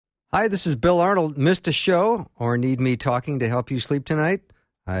Hi, this is Bill Arnold. Missed a show or need me talking to help you sleep tonight?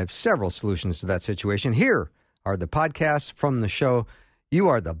 I have several solutions to that situation. Here are the podcasts from the show. You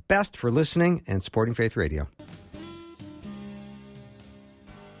are the best for listening and supporting Faith Radio.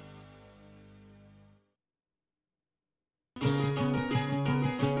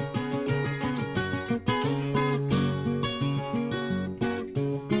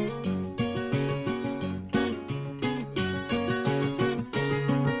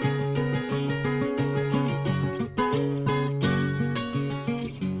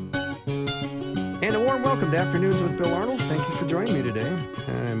 Welcome to Afternoons with Bill Arnold. Thank you for joining me today.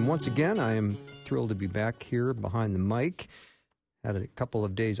 And once again, I am thrilled to be back here behind the mic. Had a couple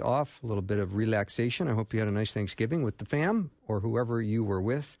of days off, a little bit of relaxation. I hope you had a nice Thanksgiving with the fam or whoever you were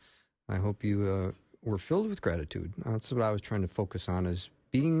with. I hope you were filled with gratitude. That's what I was trying to focus on, is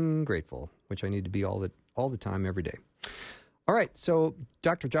being grateful, which I need to be all the time, every day. All right, so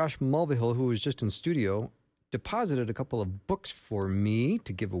Dr. Josh Mulvihill, who was just in studio, deposited a couple of books for me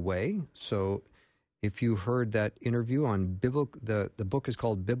to give away. So if you heard that interview on the book is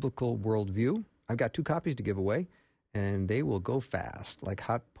called Biblical Worldview. I've got 2 copies to give away, and they will go fast, like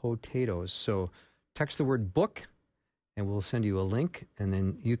hot potatoes. So text the word book, and we'll send you a link, and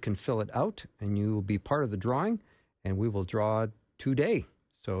then you can fill it out, and you will be part of the drawing, and we will draw today.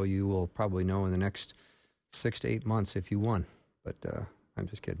 So you will probably know in the next 6 to 8 months if you won. But I'm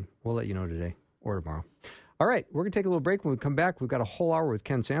just kidding. We'll let you know today or tomorrow. All right, we're going to take a little break. When we come back, we've got a whole hour with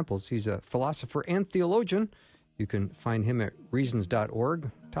Ken Samples. He's a philosopher and theologian. You can find him at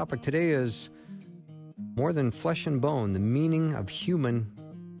reasons.org. Topic today is More Than Flesh and Bone, the Meaning of Human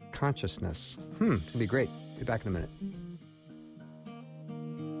Consciousness. It's going to be great. Be back in a minute.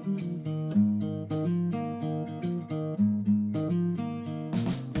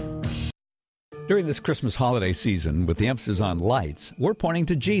 During this Christmas holiday season, with the emphasis on lights, we're pointing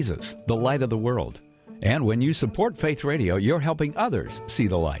to Jesus, the light of the world. And when you support Faith Radio, you're helping others see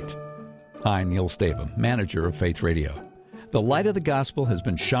the light. I'm Neil Stavum, manager of Faith Radio. The light of the gospel has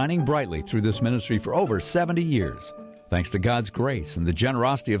been shining brightly through this ministry for over 70 years, thanks to God's grace and the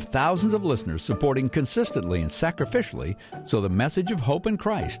generosity of thousands of listeners supporting consistently and sacrificially so the message of hope in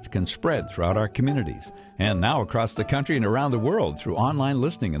Christ can spread throughout our communities and now across the country and around the world through online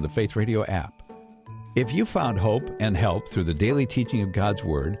listening in the Faith Radio app. If you found hope and help through the daily teaching of God's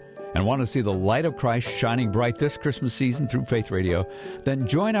Word, and want to see the light of Christ shining bright this Christmas season through Faith Radio, then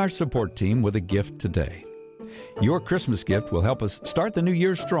join our support team with a gift today. Your Christmas gift will help us start the new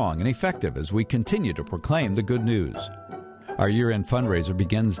year strong and effective as we continue to proclaim the good news. Our year-end fundraiser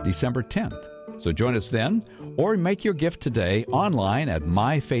begins December 10th, so join us then, or make your gift today online at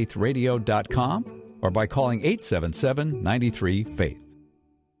myfaithradio.com or by calling 877-93-FAITH.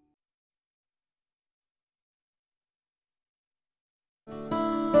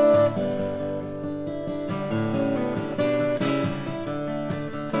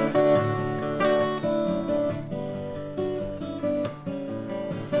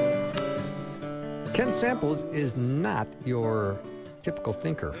 Ken Samples is not your typical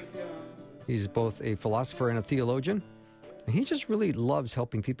thinker. He's both a philosopher and a theologian. And he just really loves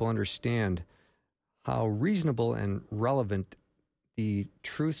helping people understand how reasonable and relevant the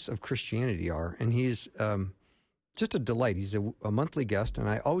truths of Christianity are. And he's just a delight. He's a monthly guest, and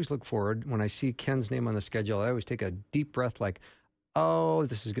I always look forward. When I see Ken's name on the schedule, I always take a deep breath like, oh,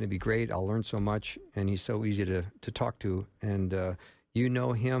 this is going to be great. I'll learn so much. And he's so easy to talk to. And you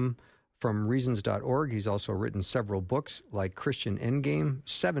know him from reasons.org. He's also written several books like Christian Endgame,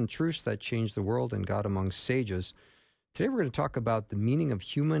 7 Truths That Changed the World, and God Among Sages. Today we're going to talk about the meaning of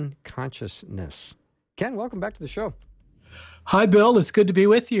human consciousness. Ken, welcome back to the show. Hi, Bill. It's good to be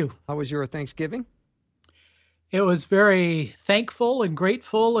with you. How was your Thanksgiving? It was very thankful and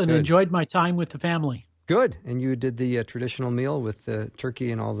grateful and enjoyed my time with the family. Good. And you did the traditional meal with the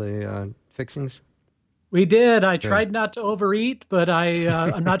turkey and all the fixings? We did. I tried not to overeat, but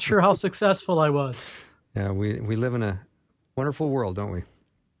I'm not sure how successful I was. Yeah, we live in a wonderful world, don't we?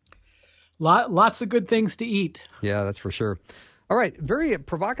 Lots of good things to eat. Yeah, that's for sure. All right, very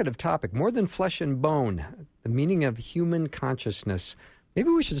provocative topic, more than flesh and bone, the meaning of human consciousness. Maybe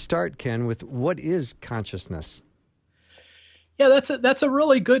we should start, Ken, with what is consciousness? Yeah, that's a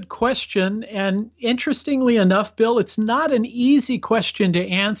really good question. And interestingly enough, Bill, it's not an easy question to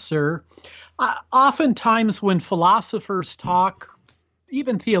answer. Oftentimes when philosophers talk,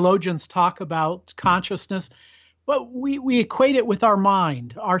 even theologians talk about consciousness, but we equate it with our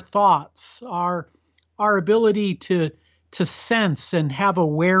mind, our thoughts, our ability to sense and have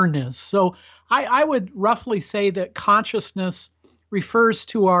awareness. So I would roughly say that consciousness refers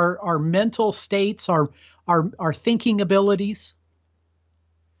to our mental states, our thinking abilities.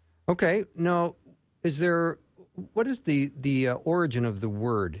 Okay. Now, what is the origin of the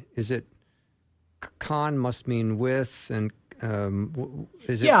word? Is it con must mean with, and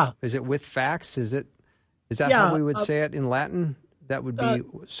is it with facts? Is that how we would say it in Latin? That would be,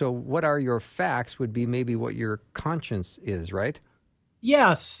 so what are your facts would be maybe what your conscience is, right?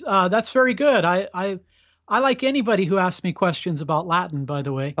 Yes, that's very good. I like anybody who asks me questions about Latin, by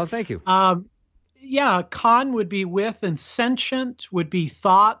the way. Oh, thank you. Con would be with, and sentient would be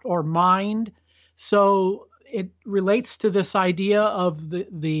thought or mind. So it relates to this idea of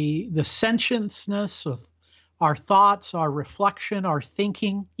the sentientness of our thoughts, our reflection, our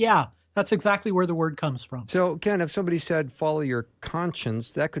thinking. Yeah, that's exactly where the word comes from. So, Ken, if somebody said follow your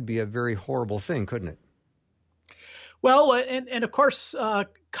conscience, that could be a very horrible thing, couldn't it? Well, and of course,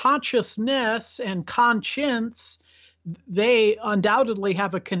 consciousness and conscience, they undoubtedly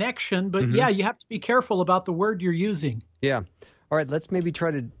have a connection, but yeah, you have to be careful about the word you're using. Yeah. All right, let's maybe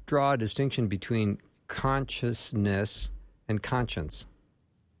try to draw a distinction between consciousness and conscience.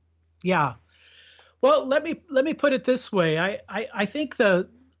 Yeah. Well, let me put it this way. I think the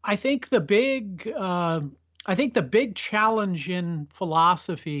big challenge in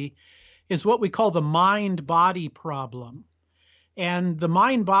philosophy is what we call the mind-body problem. And the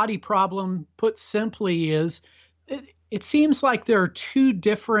mind-body problem, put simply, is it seems like there are two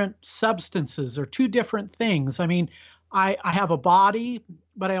different substances or two different things. I mean, I have a body,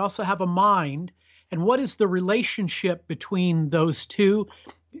 but I also have a mind. And what is the relationship between those two?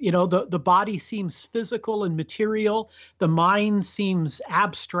 You know, the body seems physical and material. The mind seems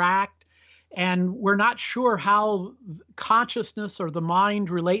abstract. And we're not sure how consciousness or the mind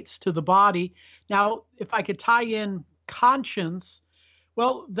relates to the body. Now, if I could tie in conscience,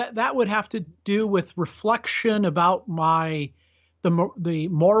 well, that would have to do with reflection about the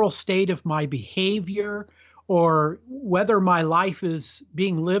moral state of my behavior, or whether my life is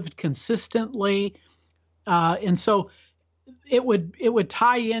being lived consistently. And so it would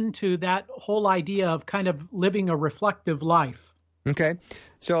tie into that whole idea of kind of living a reflective life. Okay.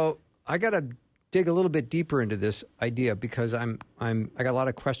 So I got to dig a little bit deeper into this idea because I got a lot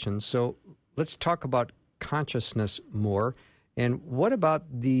of questions. So let's talk about consciousness more. And what about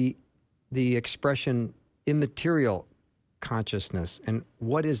the expression immaterial consciousness, and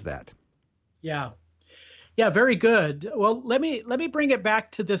what is that? Yeah, very good. Well, let me bring it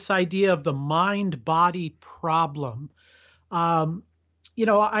back to this idea of the mind-body problem. I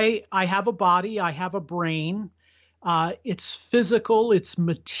have a body, I have a brain. It's physical, it's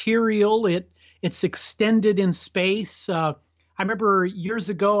material, it's extended in space. I remember years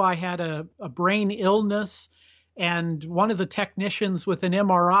ago I had a brain illness, and one of the technicians with an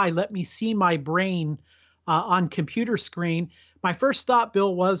MRI let me see my brain on computer screen. My first thought,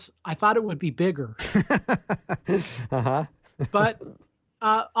 Bill, was I thought it would be bigger. But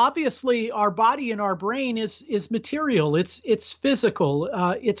obviously, our body and our brain is material. It's physical.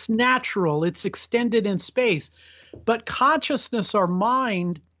 It's natural. It's extended in space. But consciousness or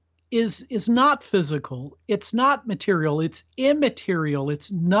mind is not physical. It's not material. It's immaterial.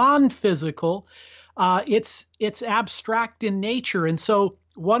 It's non-physical. It's abstract in nature. And so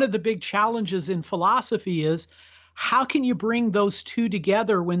one of the big challenges in philosophy is, how can you bring those two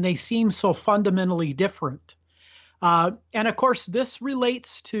together when they seem so fundamentally different? And of course, this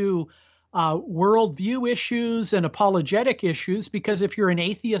relates to worldview issues and apologetic issues, because if you're an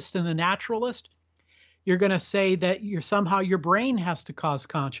atheist and a naturalist, you're going to say that somehow your brain has to cause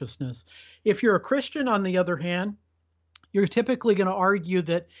consciousness. If you're a Christian, on the other hand, you're typically going to argue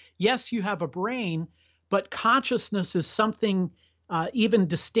that, yes, you have a brain, but consciousness is something even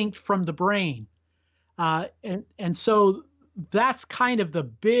distinct from the brain. And so that's kind of the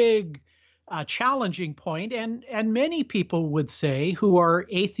big challenging point. And many people would say, who are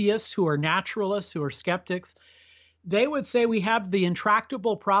atheists, who are naturalists, who are skeptics, they would say we have the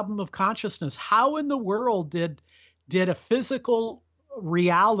intractable problem of consciousness. How in the world did a physical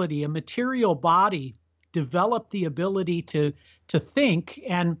reality, a material body, develop the ability to think?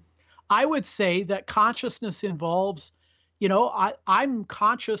 And I would say that consciousness involves, I'm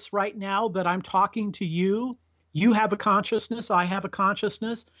conscious right now that I'm talking to you. You have a consciousness. I have a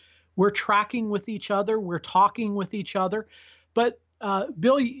consciousness. We're tracking with each other. We're talking with each other. But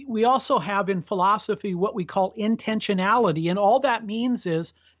Bill, we also have in philosophy what we call intentionality. And all that means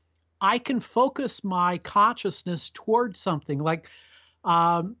is I can focus my consciousness towards something. Like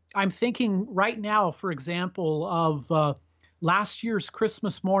I'm thinking right now, for example, of last year's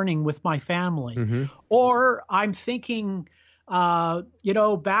Christmas morning with my family. Mm-hmm. Or I'm thinking,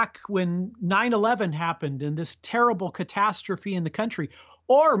 back when 9/11 happened and this terrible catastrophe in the country.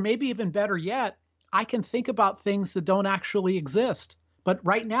 Or maybe even better yet, I can think about things that don't actually exist, But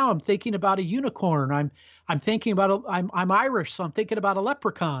right now I'm thinking about a unicorn. I'm thinking about I'm Irish, so I'm thinking about a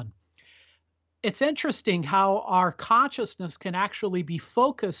leprechaun. It's interesting how our consciousness can actually be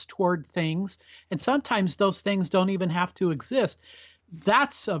focused toward things, and sometimes those things don't even have to exist.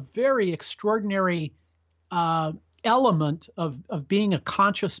 That's a very extraordinary element of being a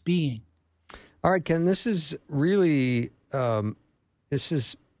conscious being. All right, Ken, this is really, this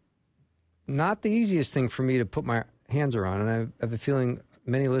is not the easiest thing for me to put my hands around, and I have a feeling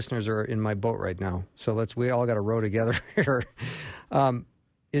many listeners are in my boat right now. So we all got to row together here.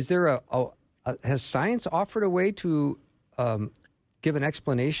 Is there has science offered a way to give an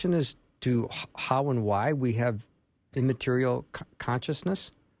explanation as to how and why we have immaterial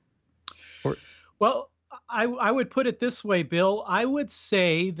consciousness? Well, I would put it this way, Bill. I would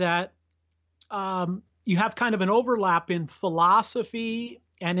say that you have kind of an overlap in philosophy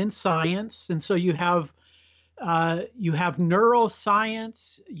and in science, and so you have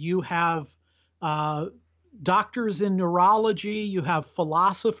neuroscience, you have doctors in neurology, you have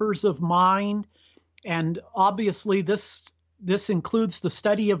philosophers of mind, and obviously this includes the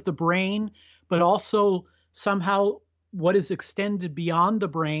study of the brain, but also somehow what is extended beyond the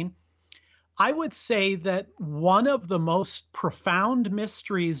brain. I would say that one of the most profound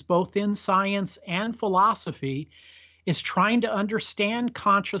mysteries, both in science and philosophy, is trying to understand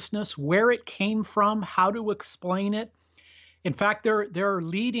consciousness, where it came from, how to explain it. In fact, there are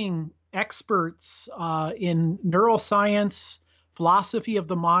leading experts in neuroscience, philosophy of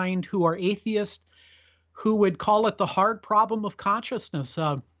the mind, who are atheists, who would call it the hard problem of consciousness.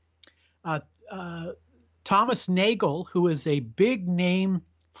 Thomas Nagel, who is a big name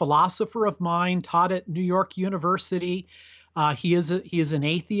philosopher of mind, taught at New York University. He is an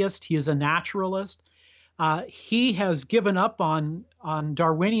atheist. He is a naturalist. He has given up on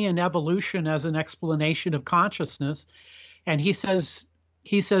Darwinian evolution as an explanation of consciousness, and he says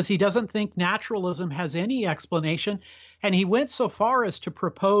he doesn't think naturalism has any explanation, and he went so far as to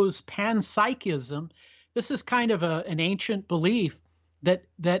propose panpsychism. This is kind of an ancient belief that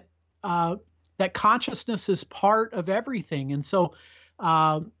consciousness is part of everything, and so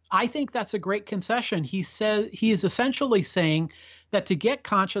I think that's a great concession. He is essentially saying that to get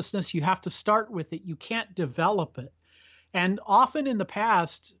consciousness, you have to start with it. You can't develop it. And often in the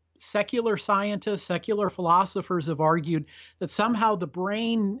past, secular scientists, secular philosophers have argued that somehow the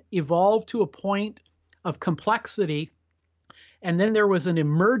brain evolved to a point of complexity, and then there was an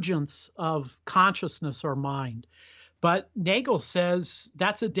emergence of consciousness or mind. But Nagel says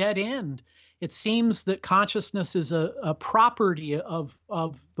that's a dead end. It seems that consciousness is a property of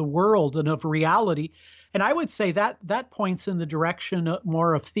the world and of reality. And I would say that points in the direction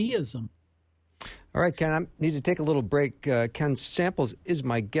more of theism. All right, Ken, I need to take a little break. Ken Samples is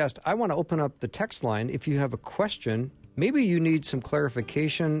my guest. I want to open up the text line. If you have a question, maybe you need some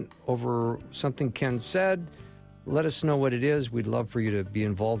clarification over something Ken said, let us know what it is. We'd love for you to be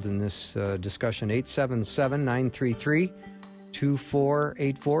involved in this discussion. 877-933-2484,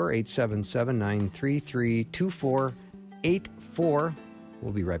 877-933-2484.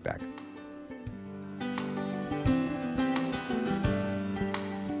 We'll be right back.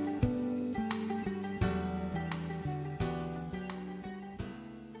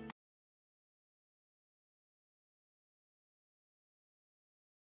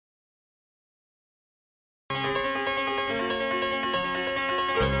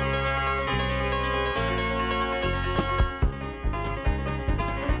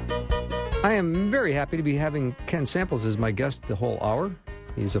 I am very happy to be having Ken Samples as my guest the whole hour.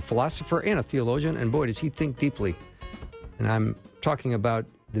 He's a philosopher and a theologian, and boy, does he think deeply. And I'm talking about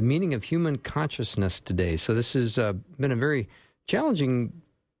the meaning of human consciousness today. So this has been a very challenging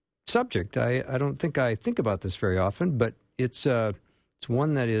subject. I don't think I think about this very often, but it's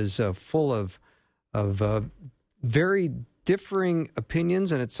one that is full of very differing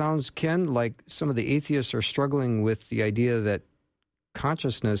opinions, and it sounds, Ken, like some of the atheists are struggling with the idea that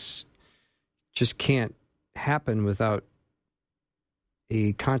consciousness just can't happen without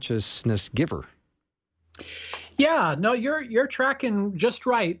a consciousness giver. Yeah, no, you're tracking just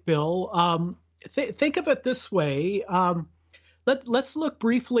right, Bill. Think of it this way. Let's look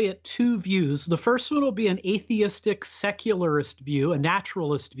briefly at two views. The first one will be an atheistic secularist view, a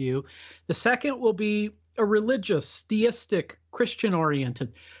naturalist view. The second will be a religious, theistic,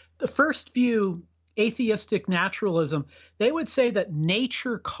 Christian-oriented. The first view, atheistic naturalism, they would say that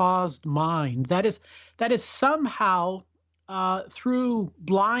nature caused mind. That is somehow through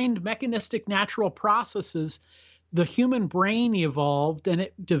blind mechanistic natural processes, the human brain evolved and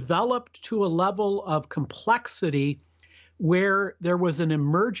it developed to a level of complexity where there was an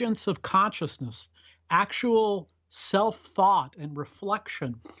emergence of consciousness, actual self-thought and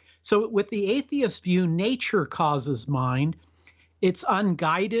reflection. So with the atheist view, nature causes mind. It's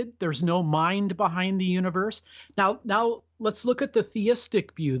unguided. There's no mind behind the universe. Now let's look at the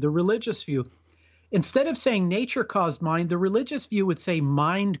theistic view, the religious view. Instead of saying nature caused mind, the religious view would say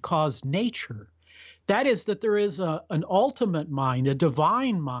mind caused nature. That is, that there is an ultimate mind, a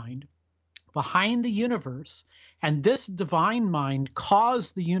divine mind behind the universe, and this divine mind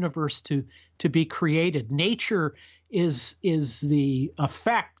caused the universe to be created. Nature is the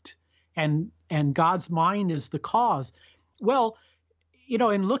effect, and God's mind is the cause. Well,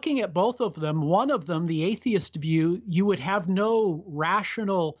 in looking at both of them, one of them, the atheist view, you would have no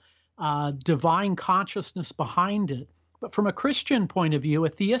rational divine consciousness behind it. But from a Christian point of view, a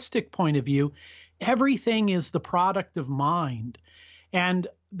theistic point of view, everything is the product of mind. And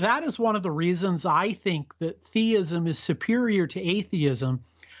that is one of the reasons I think that theism is superior to atheism.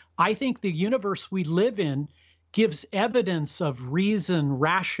 I think the universe we live in gives evidence of reason,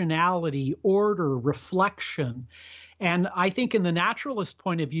 rationality, order, reflection. And I think in the naturalist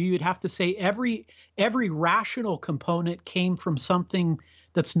point of view, you'd have to say every rational component came from something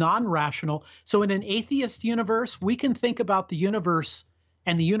that's non-rational. So in an atheist universe, we can think about the universe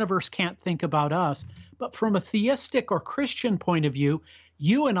and the universe can't think about us. But from a theistic or Christian point of view,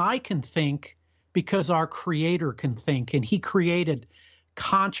 you and I can think because our Creator can think, and He created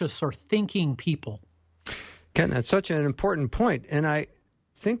conscious or thinking people. Ken, that's such an important point. And I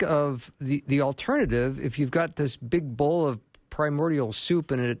think of the alternative, if you've got this big bowl of primordial soup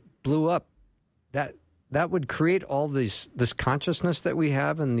and it blew up, that would create all this consciousness that we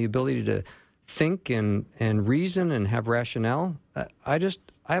have and the ability to think and reason and have rationale. I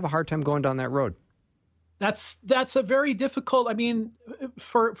have a hard time going down that road. That's a very difficult,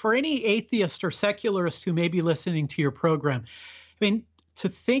 for any atheist or secularist who may be listening to your program, to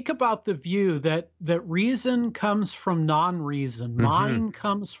think about the view that reason comes from non-reason, mind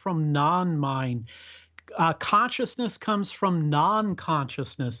comes from non-mind, consciousness comes from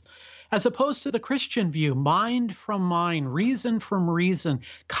non-consciousness, as opposed to the Christian view, mind from mind, reason from reason,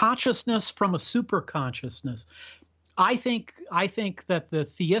 consciousness from a superconsciousness. I think that the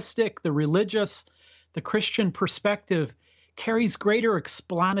theistic, the religious, the Christian perspective carries greater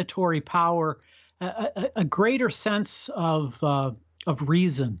explanatory power, a greater sense of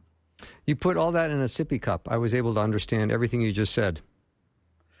reason. You put all that in a sippy cup. I was able to understand everything you just said.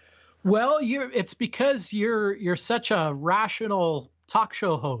 Well, it's because you're such a rational talk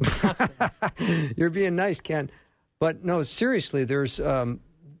show host. That's right. You're being nice, Ken. But no, seriously, there's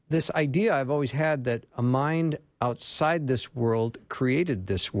this idea I've always had that a mind outside this world created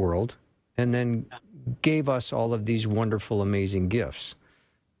this world and then gave us all of these wonderful, amazing gifts.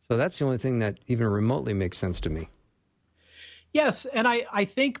 So that's the only thing that even remotely makes sense to me. Yes, and I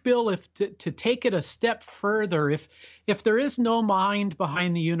think, Bill, if to take it a step further, if there is no mind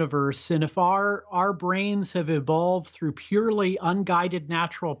behind the universe, and if our brains have evolved through purely unguided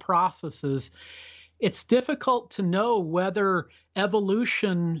natural processes, it's difficult to know whether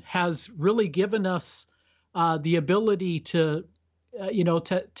evolution has really given us the ability to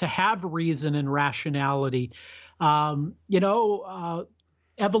have reason and rationality.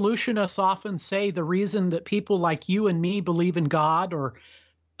 Evolutionists often say the reason that people like you and me believe in God or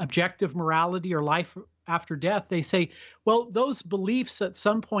objective morality or life after death, they say, well, those beliefs at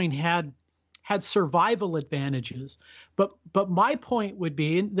some point had survival advantages. But my point would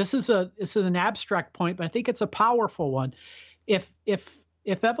be, and this is an abstract point, but I think it's a powerful one. If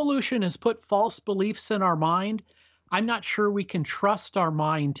evolution has put false beliefs in our mind, I'm not sure we can trust our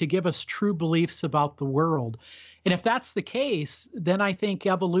mind to give us true beliefs about the world. And if that's the case, then I think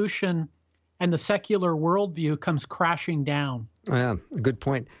evolution and the secular worldview comes crashing down. Yeah, good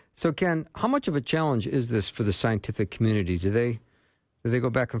point. So, Ken, how much of a challenge is this for the scientific community? Do they go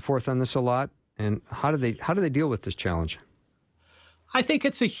back and forth on this a lot? And how do they deal with this challenge? I think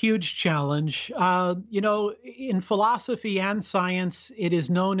it's a huge challenge. In philosophy and science, it is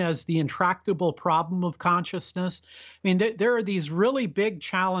known as the intractable problem of consciousness. There are these really big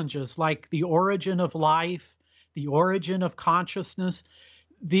challenges like the origin of life, the origin of consciousness.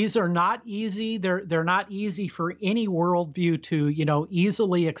 These are not easy. They're not easy for any worldview to,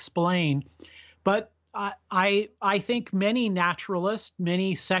 easily explain. But I think many naturalists,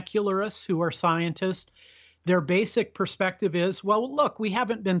 many secularists who are scientists, their basic perspective is, well, look, we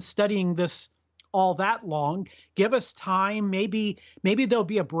haven't been studying this all that long. Give us time. Maybe there'll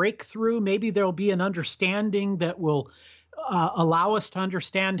be a breakthrough. Maybe there'll be an understanding that will allow us to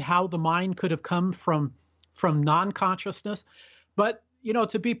understand how the mind could have come from non-consciousness. But,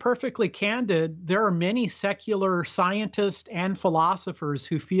 to be perfectly candid, there are many secular scientists and philosophers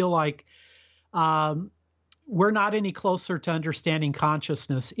who feel like we're not any closer to understanding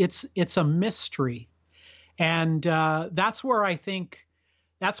consciousness. It's a mystery, and that's where I think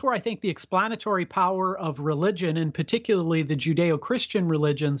the explanatory power of religion, and particularly the Judeo-Christian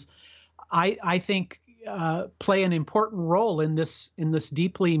religions, I think play an important role in this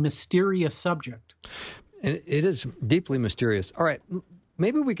deeply mysterious subject. And it is deeply mysterious. All right,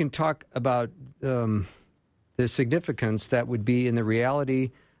 maybe we can talk about the significance that would be in the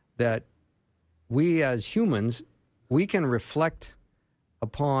reality that we as humans, we can reflect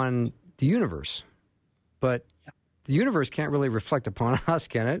upon the universe, but the universe can't really reflect upon us,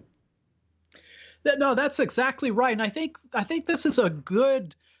 can it? No, that's exactly right. And I think this is a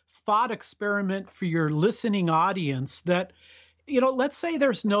good thought experiment for your listening audience that, let's say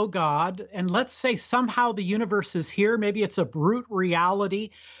there's no God, and let's say somehow the universe is here. Maybe it's a brute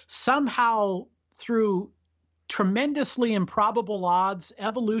reality. Somehow through tremendously improbable odds,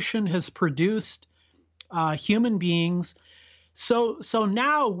 evolution has produced human beings. So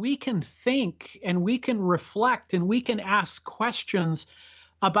now we can think and we can reflect and we can ask questions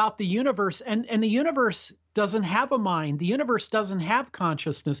about the universe. And the universe doesn't have a mind. The universe doesn't have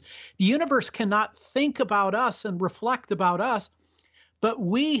consciousness. The universe cannot think about us and reflect about us. But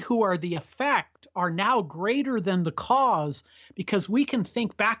we who are the effect are now greater than the cause, because we can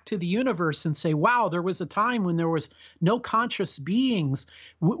think back to the universe and say, wow, there was a time when there was no conscious beings.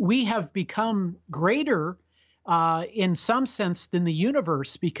 We have become greater in some sense than the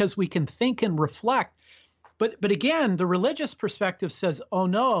universe because we can think and reflect. But again, the religious perspective says, oh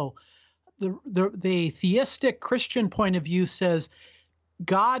no, the theistic Christian point of view says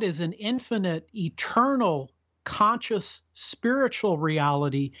God is an infinite, eternal, conscious, spiritual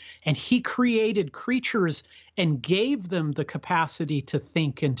reality, and he created creatures and gave them the capacity to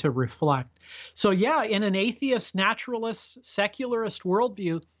think and to reflect. So yeah, in an atheist, naturalist, secularist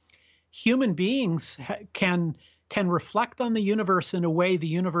worldview, human beings can reflect on the universe in a way the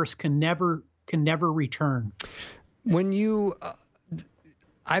universe can never return. When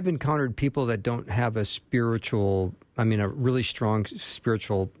I've encountered people that don't have a really strong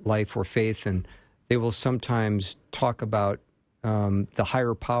spiritual life or faith, and they will sometimes talk about the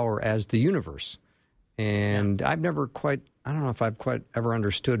higher power as the universe. And I've never I don't know if I've quite ever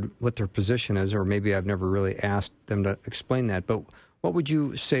understood what their position is, or maybe I've never really asked them to explain that. But what would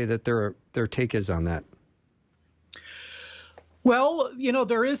you say that their take is on that? Well,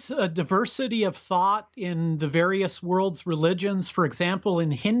 there is a diversity of thought in the various world's religions. For example,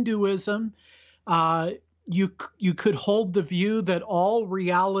 in Hinduism, you could hold the view that all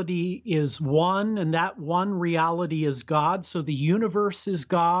reality is one, and that one reality is God. So the universe is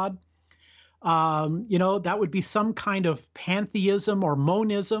God. That would be some kind of pantheism or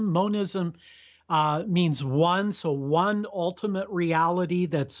monism. Monism means one, so one ultimate reality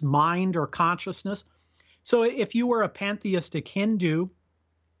that's mind or consciousness. So if you were a pantheistic Hindu,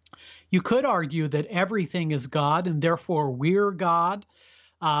 you could argue that everything is God and therefore we're God.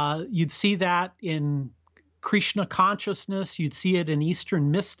 You'd see that in Krishna consciousness. You'd see it in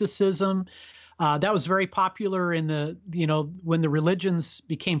Eastern mysticism. That was very popular in when the religions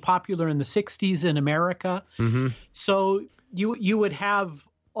became popular in the 60s in America. Mm-hmm. So you would have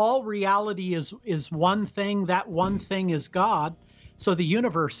all reality is one thing. That one thing is God. So the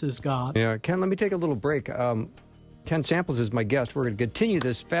universe is God. Yeah, Ken, let me take a little break. Ken Samples is my guest. We're going to continue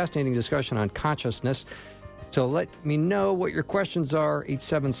this fascinating discussion on consciousness. So let me know what your questions are,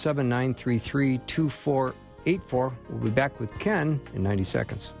 877-933-2484. We'll be back with Ken in 90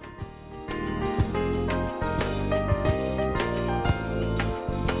 seconds.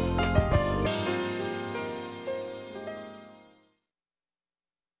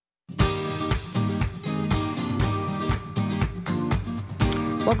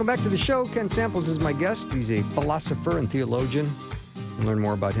 Welcome back to the show. Ken Samples is my guest. He's a philosopher and theologian. You can learn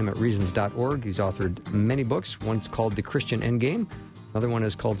more about him at reasons.org. He's authored many books. One's called The Christian Endgame. Another one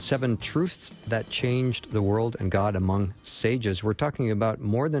is called 7 Truths That Changed the World and God Among Sages. We're talking about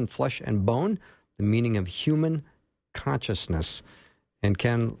more than flesh and bone, the meaning of human consciousness. And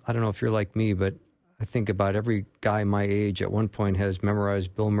Ken, I don't know if you're like me, but I think about every guy my age at one point has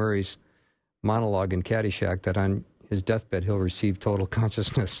memorized Bill Murray's monologue in Caddyshack that on his deathbed he'll receive total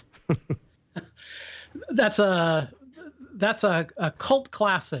consciousness. That's a cult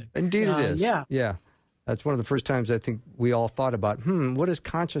classic. Indeed it is. Yeah. That's one of the first times I think we all thought about, what is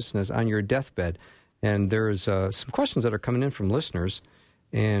consciousness on your deathbed? And there's some questions that are coming in from listeners,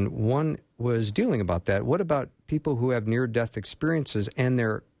 and one was dealing about that. What about people who have near-death experiences and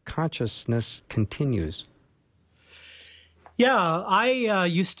their consciousness continues? Yeah, I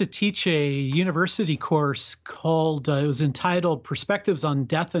used to teach a university course called, it was entitled Perspectives on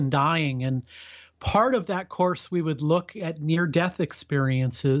Death and Dying. And part of that course, we would look at near-death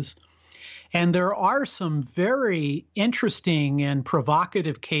experiences. And there are some very interesting and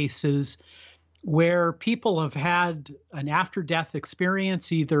provocative cases where people have had an after-death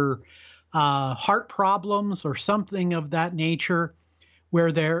experience, either heart problems or something of that nature,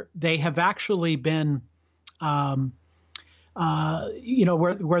 where they have actually been, where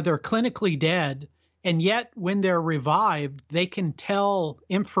they're clinically dead, and yet when they're revived, they can tell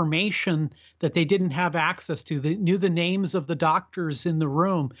information that they didn't have access to. They knew the names of the doctors in the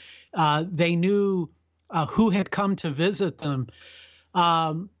room. They knew who had come to visit them.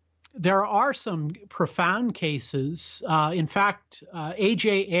 There are some profound cases. In fact,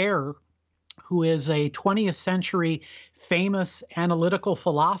 A.J. Ayer, who is a 20th century famous analytical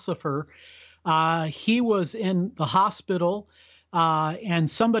philosopher, he was in the hospital and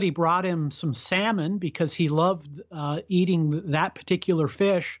somebody brought him some salmon because he loved eating that particular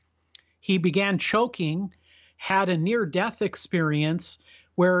fish. He began choking, had a near-death experience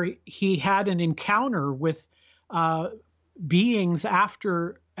where he had an encounter with beings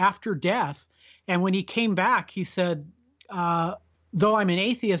after death. And when he came back, he said, though I'm an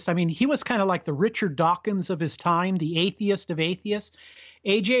atheist, I mean, he was kind of like the Richard Dawkins of his time, the atheist of atheists.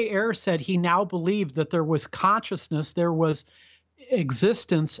 A.J. Ayer said he now believed that there was consciousness, there was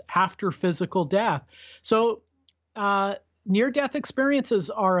existence after physical death. So near-death experiences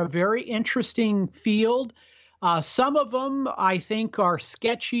are a very interesting field. Some of them, I think, are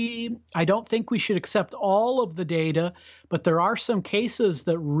sketchy. I don't think we should accept all of the data, but there are some cases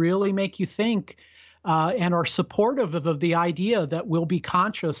that really make you think and are supportive of the idea that we'll be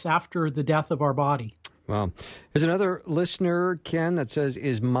conscious after the death of our body. Wow. There's another listener, Ken, that says,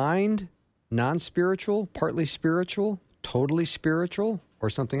 is mind non-spiritual, partly spiritual, totally spiritual, or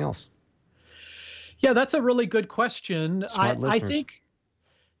something else? Yeah, that's a really good question. I think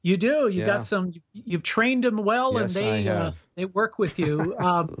you do. You got some. You've trained them well, yes, and they work with you.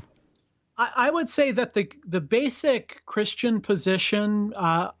 I would say that the basic Christian position,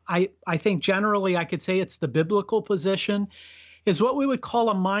 I think generally I could say it's the biblical position, is what we would call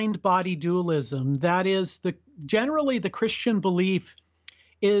a mind-body dualism. That is, generally the Christian belief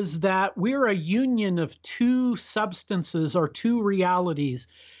is that we're a union of two substances or two realities.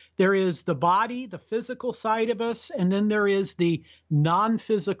 There is the body, the physical side of us, and then there is the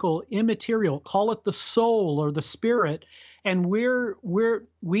non-physical, immaterial, call it the soul or the spirit. And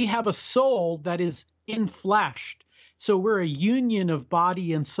we have a soul that is infleshed. So we're a union of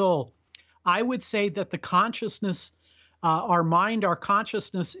body and soul. I would say that the consciousness, our mind, our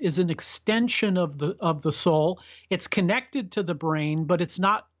consciousness is an extension of the soul. It's connected to the brain, but it's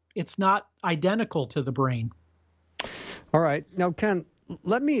not identical to the brain. All right. Now, Ken,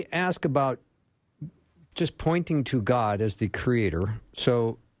 let me ask about just pointing to God as the creator.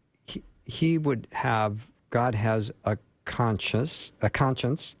 So he would have, God has a conscience,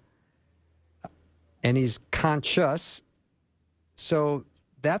 and he's conscious. So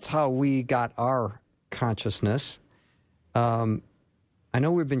that's how we got our consciousness. I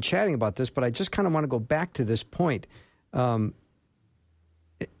know we've been chatting about this, but I just kind of want to go back to this point. As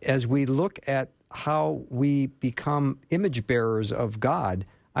we look at how we become image bearers of God,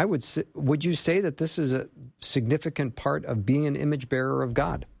 would you say that this is a significant part of being an image bearer of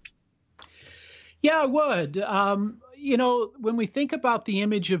God? Yeah, I would. When we think about the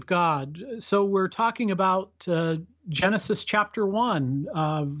image of God, so we're talking about Genesis chapter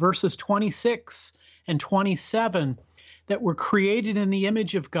 1, verses 26 and 27, that we're created in the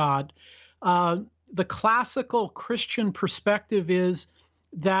image of God. The classical Christian perspective is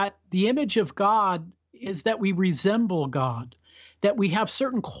that the image of God is that we resemble God, that we have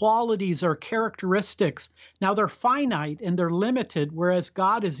certain qualities or characteristics. Now, they're finite and they're limited, whereas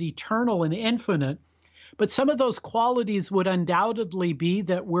God is eternal and infinite. But some of those qualities would undoubtedly be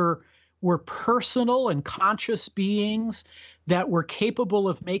that we're personal and conscious beings, that we're capable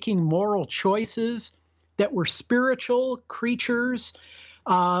of making moral choices, that we're spiritual creatures.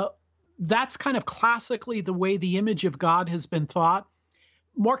 That's kind of classically the way the image of God has been thought.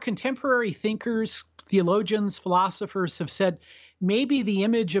 More contemporary thinkers, theologians, philosophers have said maybe the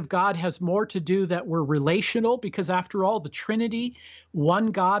image of God has more to do that we're relational, because after all, the Trinity, one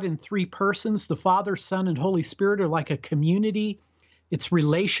God in three persons, the Father, Son, and Holy Spirit, are like a community. It's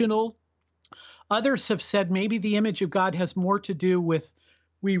relational. Others have said maybe the image of God has more to do with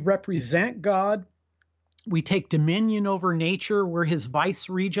we represent God. We take dominion over nature. We're his vice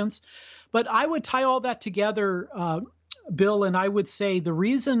regents. But I would tie all that together, Bill, and I would say the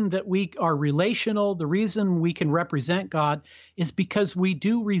reason that we are relational, the reason we can represent God is because we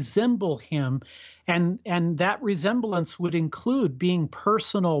do resemble him. And that resemblance would include being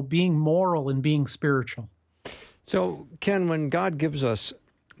personal, being moral, and being spiritual. So, Ken, when God gives us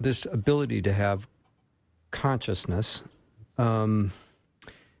this ability to have consciousness, you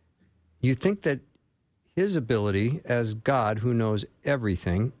think that his ability as God, who knows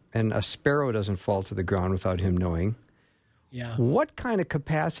everything, and a sparrow doesn't fall to the ground without him knowing, what kind of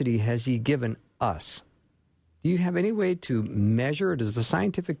capacity has he given us? Do you have any way to measure? Does the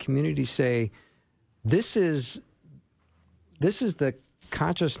scientific community say, this is the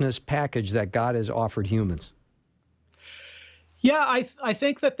consciousness package that God has offered humans? Yeah, I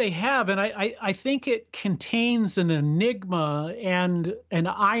think that they have, and I think it contains an enigma and an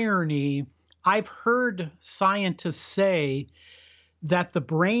irony. I've heard scientists say that the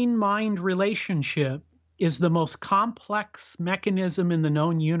brain-mind relationship is the most complex mechanism in the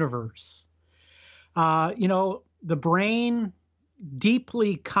known universe. The brain,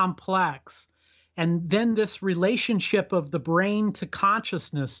 deeply complex, and then this relationship of the brain to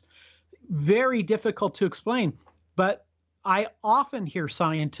consciousness, very difficult to explain. But I often hear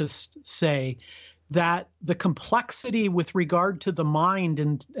scientists say that the complexity with regard to the mind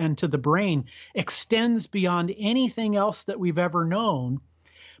and to the brain extends beyond anything else that we've ever known.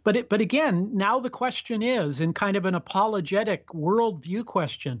 But again, now the question is, in kind of an apologetic worldview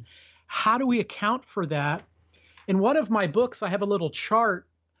question, how do we account for that? In one of my books, I have a little chart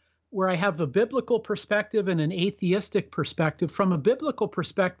where I have a biblical perspective and an atheistic perspective. From a biblical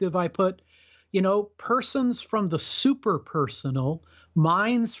perspective, I put, persons from the superpersonal,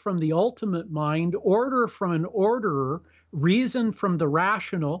 minds from the ultimate mind, order from an orderer, reason from the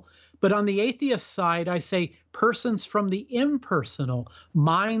rational. But on the atheist side, I say persons from the impersonal,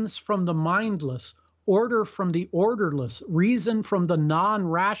 minds from the mindless, order from the orderless, reason from the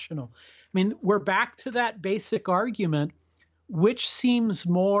non-rational. I mean, we're back to that basic argument. Which seems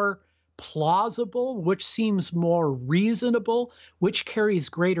more plausible, which seems more reasonable, which carries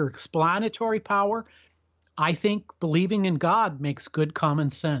greater explanatory power? I think believing in God makes good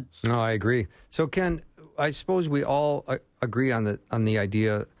common sense. No, I agree. So, Ken, I suppose we all agree on the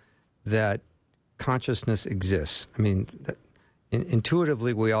idea that consciousness exists. I mean,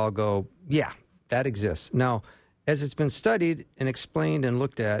 intuitively we all go, yeah, that exists. Now, as it's been studied and explained and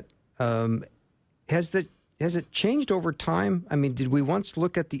looked at, has it changed over time? I mean, did we once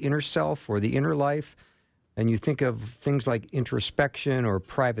look at the inner self or the inner life, and you think of things like introspection or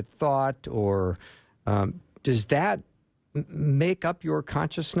private thought, or does that make up your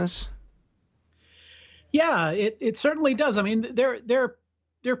consciousness? Yeah, it certainly does. I mean, there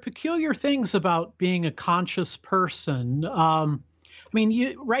are peculiar things about being a conscious person.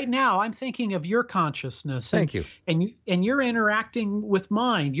 Right now I'm thinking of your consciousness. Thank you. And you're interacting with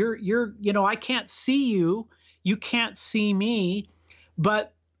mine. I can't see you. You can't see me,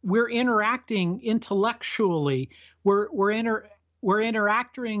 but we're interacting intellectually. We're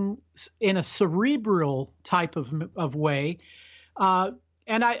interacting in a cerebral type of way. And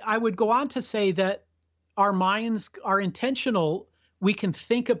I would go on to say that our minds are intentional. We can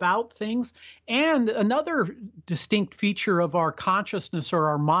think about things. And another distinct feature of our consciousness or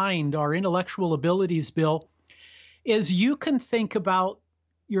our mind, our intellectual abilities, Bill, is you can think about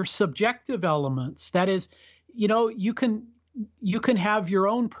your subjective elements. That is, you can have your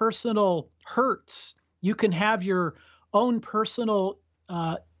own personal hurts. You can have your own personal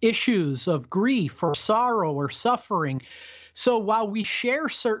issues of grief or sorrow or suffering. So while we share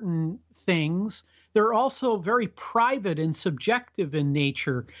certain things, they're also very private and subjective in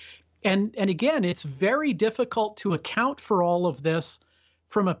nature. And again, it's very difficult to account for all of this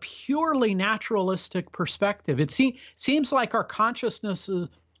from a purely naturalistic perspective. It seems like our consciousnesses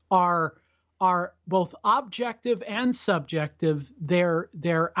are both objective and subjective.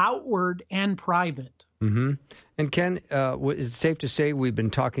 They're outward and private. Mm-hmm. And Ken, is it safe to say we've been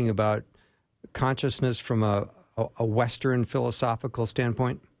talking about consciousness from a Western philosophical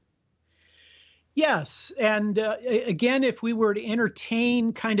standpoint? Yes. And again, if we were to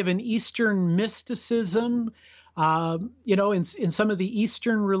entertain kind of an Eastern mysticism, in some of the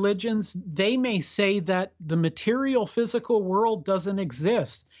Eastern religions, they may say that the material physical world doesn't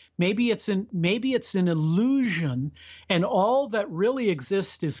exist. Maybe it's an illusion, and all that really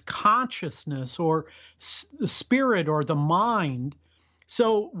exists is consciousness or the spirit or the mind.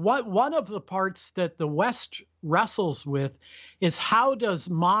 So one of the parts that the West wrestles with is how does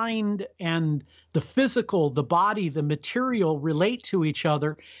mind and the physical, the body, the material relate to each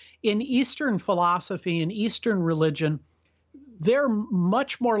other? In Eastern philosophy and Eastern religion, they're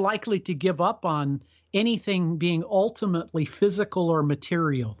much more likely to give up on anything being ultimately physical or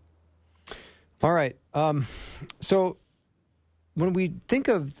material. All right. So when we think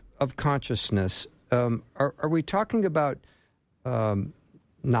of consciousness, Are we talking about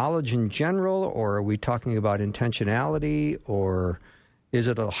knowledge in general, or are we talking about intentionality, or is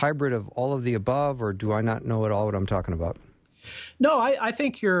it a hybrid of all of the above, or do I not know at all what I'm talking about? No, I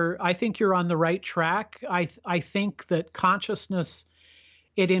think you're on the right track. I think that consciousness,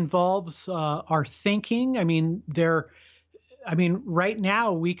 it involves our thinking. Right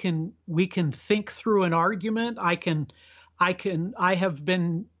now we can think through an argument. I have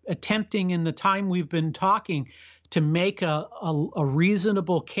been attempting in the time we've been talking to make a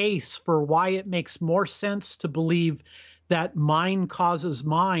reasonable case for why it makes more sense to believe that mind causes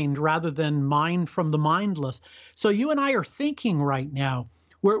mind rather than mind from the mindless. So you and I are thinking right now.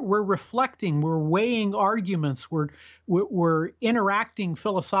 We're reflecting. We're weighing arguments. We're interacting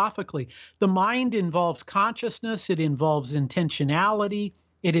philosophically. The mind involves consciousness. It involves intentionality.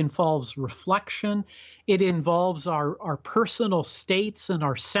 It involves reflection. It involves our personal states and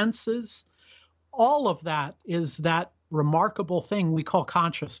our senses. All of that is that remarkable thing we call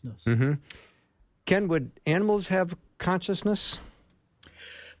consciousness. Mm-hmm. Ken, would animals have consciousness?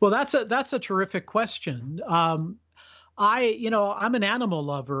 Well, that's a terrific question. I'm an animal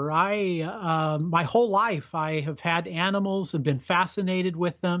lover. My whole life I have had animals and been fascinated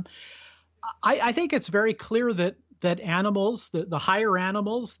with them. I think it's very clear that animals, the higher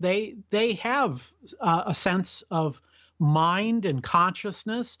animals, they have a sense of mind and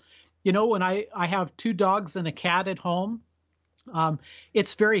consciousness. When I have 2 dogs and a cat at home,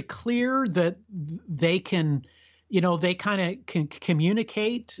 it's very clear that they can, they kind of can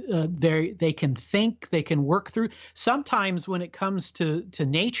communicate. They can think. They can work through. Sometimes when it comes to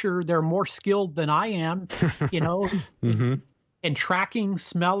nature, they're more skilled than I am. Mm-hmm. And tracking,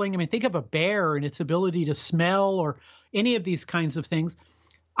 smelling. Think of a bear and its ability to smell, or any of these kinds of things.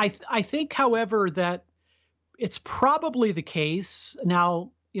 I think, however, that it's probably the case now.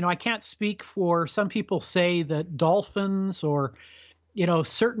 I can't speak for some people say that dolphins or,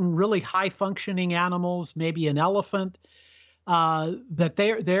 certain really high functioning animals, maybe an elephant, that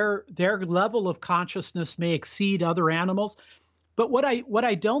their level of consciousness may exceed other animals. But what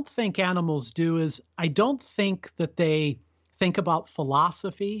I don't think animals do is I don't think that they think about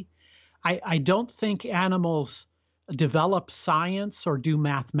philosophy. I don't think animals develop science or do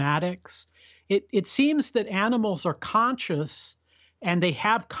mathematics. It seems that animals are conscious and they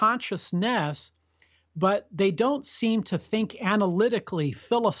have consciousness, but they don't seem to think analytically,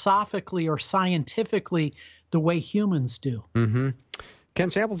 philosophically, or scientifically the way humans do. Mm-hmm. Ken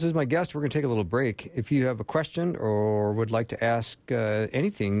Samples is my guest. We're going to take a little break. If you have a question or would like to ask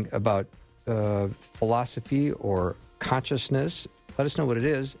anything about philosophy or consciousness, let us know what it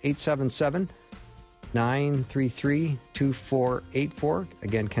is. 877-933-2484.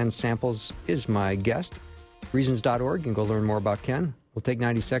 Again, Ken Samples is my guest. Reasons.org. You can go learn more about Ken. We'll take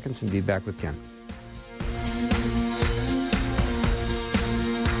 90 seconds and be back with Ken.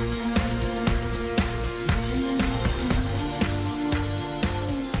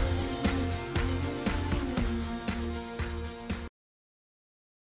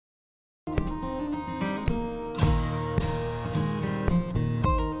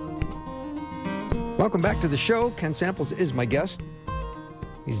 Welcome back to the show. Ken Samples is my guest.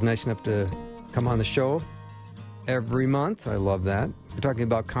 He's nice enough to come on the show every month. I love that. We're talking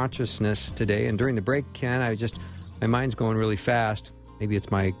about consciousness today. And during the break, Ken, my mind's going really fast. Maybe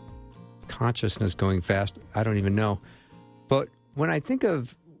it's my consciousness going fast. I don't even know. But when I think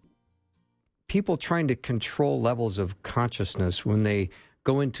of people trying to control levels of consciousness, when they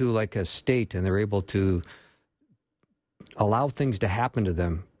go into like a state and they're able to allow things to happen to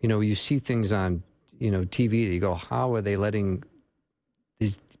them, you see things on, TV that you go, how are they letting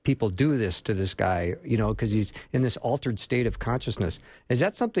these people do this to this guy, because he's in this altered state of consciousness. Is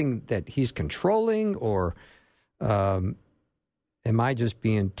that something that he's controlling, or am I just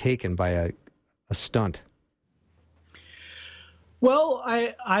being taken by a stunt? Well,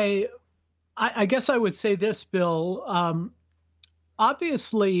 I guess I would say this, Bill.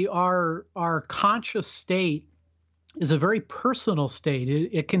 Obviously, our conscious state is a very personal state.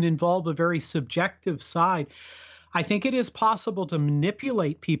 It can involve a very subjective side. I think it is possible to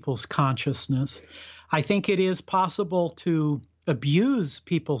manipulate people's consciousness. I think it is possible to abuse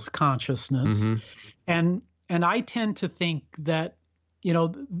people's consciousness. Mm-hmm. And I tend to think that,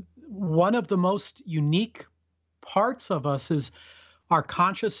 one of the most unique parts of us is our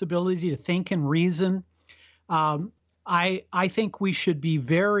conscious ability to think and reason. I think we should be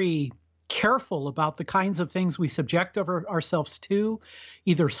very careful about the kinds of things we subject ourselves to,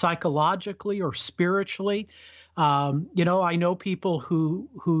 either psychologically or spiritually. I know people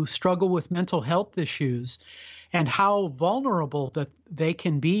who struggle with mental health issues, and how vulnerable that they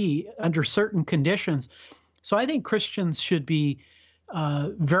can be under certain conditions. So I think Christians should be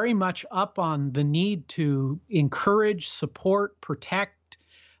very much up on the need to encourage, support, protect,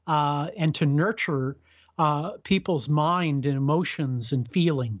 and to nurture people's mind and emotions and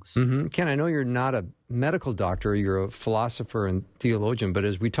feelings. Mm-hmm. Ken, I know you're not a medical doctor, you're a philosopher and theologian, but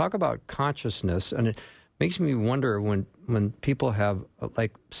as we talk about consciousness, and it makes me wonder when people have,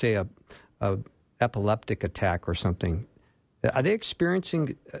 like, say, a epileptic attack or something, are they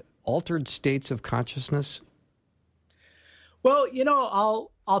experiencing altered states of consciousness? Well,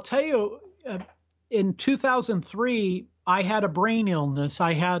 I'll tell you, in 2003, I had a brain illness.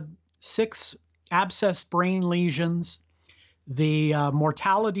 I had 6 abscessed brain lesions. The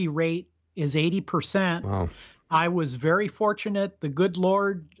mortality rate is 80%. Wow. I was very fortunate. The good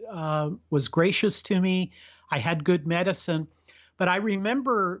Lord was gracious to me. I had good medicine. But I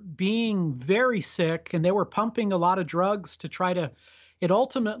remember being very sick, and they were pumping a lot of drugs to try to. It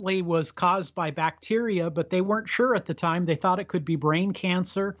ultimately was caused by bacteria, but they weren't sure at the time. They thought it could be brain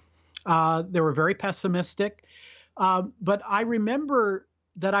cancer. They were very pessimistic. But I remember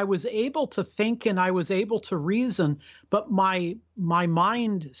that I was able to think and I was able to reason, but my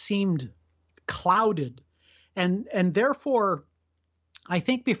mind seemed clouded. And therefore, I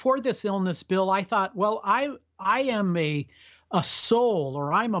think before this illness, Bill, I thought, well, I am a soul,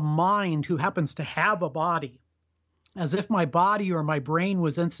 or I'm a mind who happens to have a body, as if my body or my brain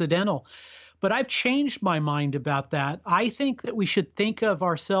was incidental. But I've changed my mind about that. I think that we should think of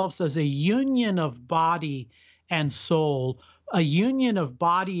ourselves as a union of body and soul, a union of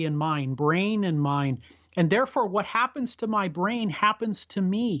body and mind, brain and mind. And therefore, what happens to my brain happens to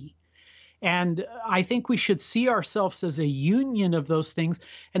me. And I think we should see ourselves as a union of those things.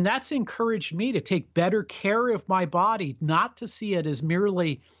 And that's encouraged me to take better care of my body, not to see it as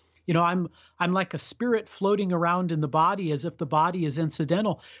merely, I'm like a spirit floating around in the body as if the body is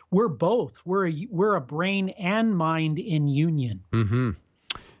incidental. We're both. We're a brain and mind in union. Mm-hmm.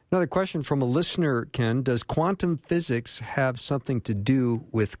 Another question from a listener, Ken. Does quantum physics have something to do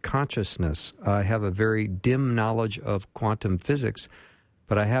with consciousness? I have a very dim knowledge of quantum physics,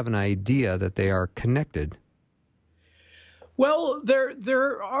 but I have an idea that they are connected. Well,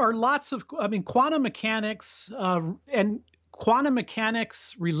 there are lots of, quantum mechanics, and quantum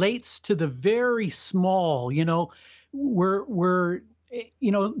mechanics relates to the very small. We're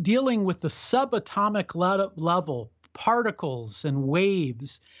dealing with the subatomic level, particles and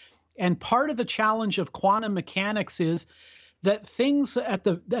waves. And part of the challenge of quantum mechanics is that things at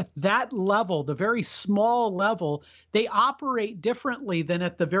that level, the very small level, they operate differently than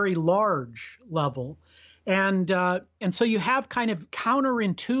at the very large level. And so you have kind of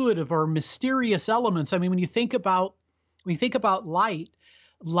counterintuitive or mysterious elements. I mean, when you think about light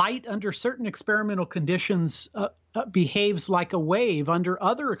under certain experimental conditions behaves like a wave. Under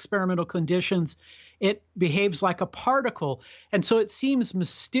other experimental conditions, it behaves like a particle. And so it seems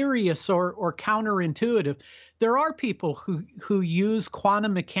mysterious or counterintuitive. There are people who use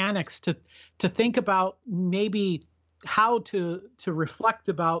quantum mechanics to think about maybe how to reflect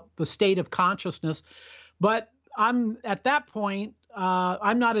about the state of consciousness. But I'm at that point,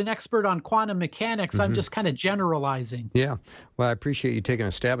 I'm not an expert on quantum mechanics. Mm-hmm. I'm just kind of generalizing. Yeah. Well, I appreciate you taking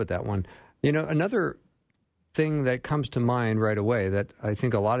a stab at that one. Another thing that comes to mind right away that I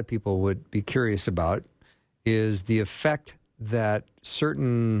think a lot of people would be curious about is the effect that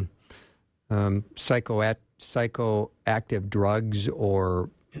certain psychoactive drugs or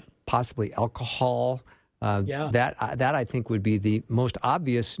possibly alcohol, that I think would be the most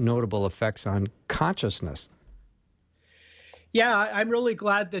obvious notable effects on consciousness. Yeah, I'm really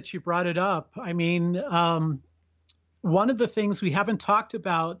glad that you brought it up. I mean, one of the things we haven't talked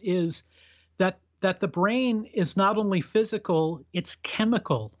about is that the brain is not only physical, it's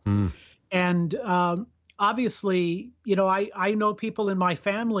chemical. Mm. And obviously, I know people in my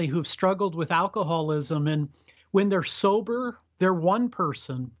family who've struggled with alcoholism, and when they're sober, they're one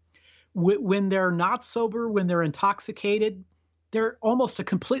person. When they're not sober, when they're intoxicated, they're almost a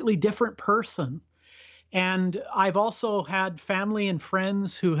completely different person. And I've also had family and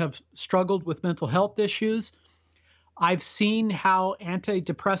friends who have struggled with mental health issues. I've seen how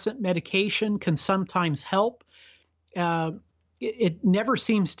antidepressant medication can sometimes help. It never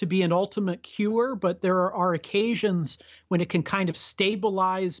seems to be an ultimate cure, but there are occasions when it can kind of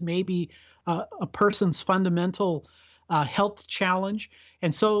stabilize maybe a person's fundamental health challenge.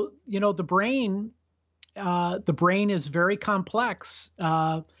 And so, the brain is very complex.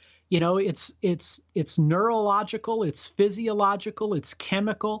 It's neurological, it's physiological, it's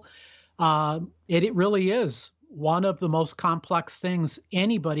chemical. It really is one of the most complex things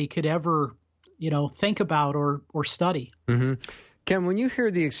anybody could ever, think about or study. Mm-hmm. Ken, when you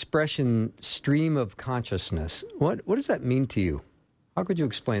hear the expression stream of consciousness, what does that mean to you? How could you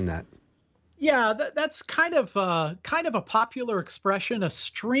explain that? Yeah, that's kind of a popular expression, a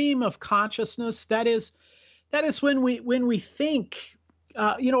stream of consciousness. That is when we think,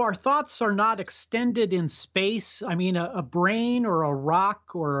 our thoughts are not extended in space. I mean, a brain or a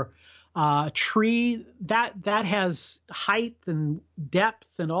rock or a tree that has height and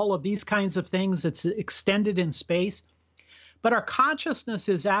depth and all of these kinds of things. It's extended in space. But our consciousness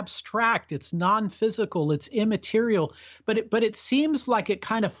is abstract. It's non-physical. It's immaterial. But it seems like it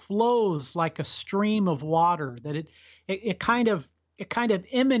kind of flows like a stream of water. That it kind of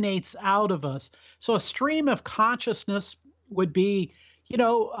emanates out of us. So a stream of consciousness would be,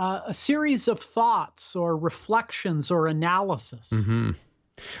 a series of thoughts or reflections or analysis. Mm-hmm.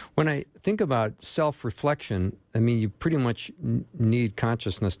 When I think about self-reflection, I mean, you pretty much need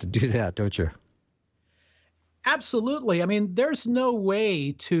consciousness to do that, don't you? Absolutely. I mean, there's no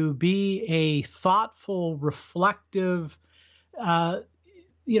way to be a thoughtful, reflective,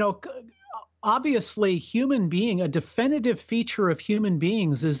 obviously a definitive feature of human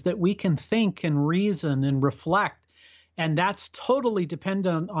beings is that we can think and reason and reflect. And that's totally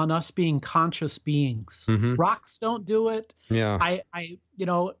dependent on us being conscious beings. Mm-hmm. Rocks don't do it. Yeah.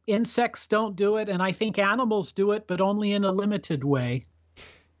 Insects don't do it. And I think animals do it, but only in a limited way.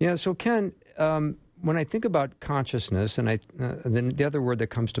 Yeah. So Ken, when I think about consciousness, and then the other word that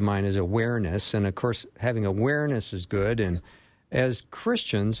comes to mind is awareness, and of course, having awareness is good. And as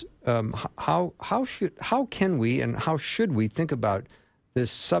Christians, how can we and how should we think about this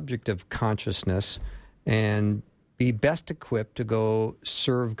subject of consciousness and be best equipped to go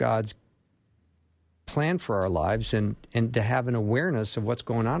serve God's plan for our lives and to have an awareness of what's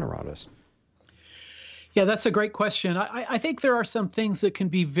going on around us? Yeah, that's a great question. I think there are some things that can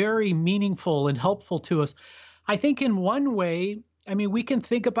be very meaningful and helpful to us. I think in one way, I mean, we can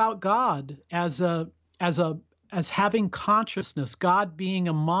think about God as having consciousness, God being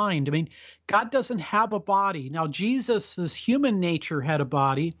a mind. I mean, God doesn't have a body. Now, Jesus' human nature had a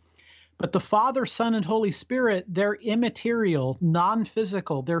body, but the Father, Son, and Holy Spirit, they're immaterial,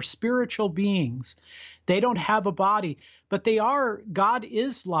 non-physical. They're spiritual beings. They don't have a body, but God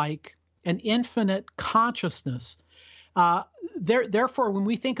is like an infinite consciousness. Therefore, when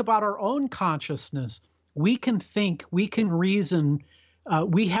we think about our own consciousness, we can think, we can reason,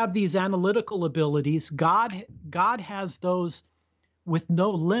 we have these analytical abilities. God has those with no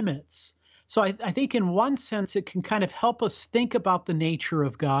limits. So I think in one sense, it can kind of help us think about the nature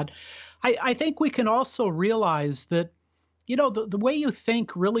of God. I think we can also realize that, the way you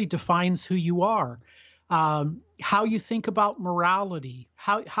think really defines who you are. How you think about morality,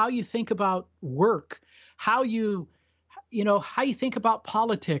 how you think about work, how you think about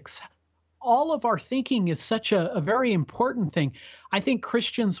politics. All of our thinking is such a very important thing. I think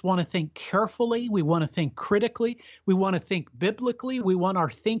Christians want to think carefully. We want to think critically. We want to think biblically. We want our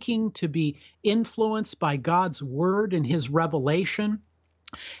thinking to be influenced by God's word and his revelation.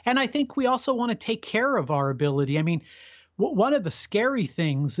 And I think we also want to take care of our ability. I mean, one of the scary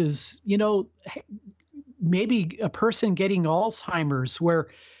things is, maybe a person getting Alzheimer's where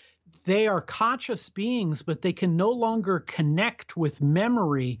they are conscious beings, but they can no longer connect with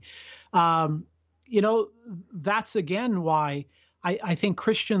memory. That's again why I think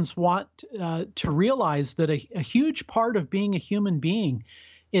Christians want to realize that a huge part of being a human being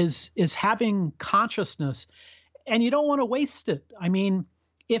is having consciousness, and you don't want to waste it. I mean,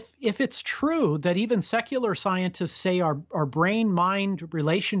 if it's true that even secular scientists say our brain-mind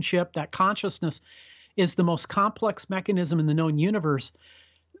relationship, that consciousness is the most complex mechanism in the known universe,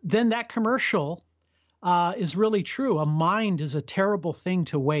 then that commercial is really true. A mind is a terrible thing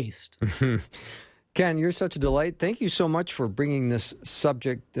to waste. Ken, you're such a delight. Thank you so much for bringing this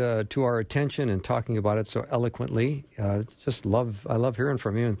subject to our attention and talking about it so eloquently. I love hearing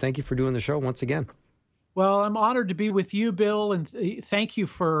from you, and thank you for doing the show once again. Well, I'm honored to be with you, Bill, and thank you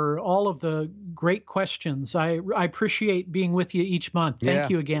for all of the great questions. I appreciate being with you each month. Thank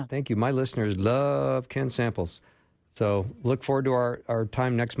you again. Thank you. My listeners love Ken Samples. So look forward to our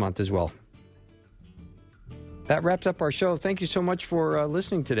time next month as well. That wraps up our show. Thank you so much for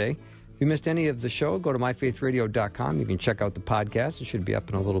listening today. If you missed any of the show, go to myfaithradio.com. You can check out the podcast. It should be up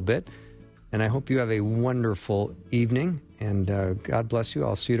in a little bit. And I hope you have a wonderful evening. And God bless you.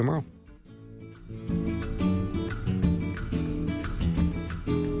 I'll see you tomorrow.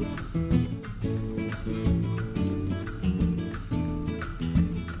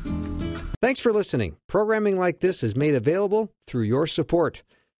 Thanks for listening. Programming like this is made available through your support.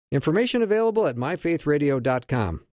 Information available at myfaithradio.com.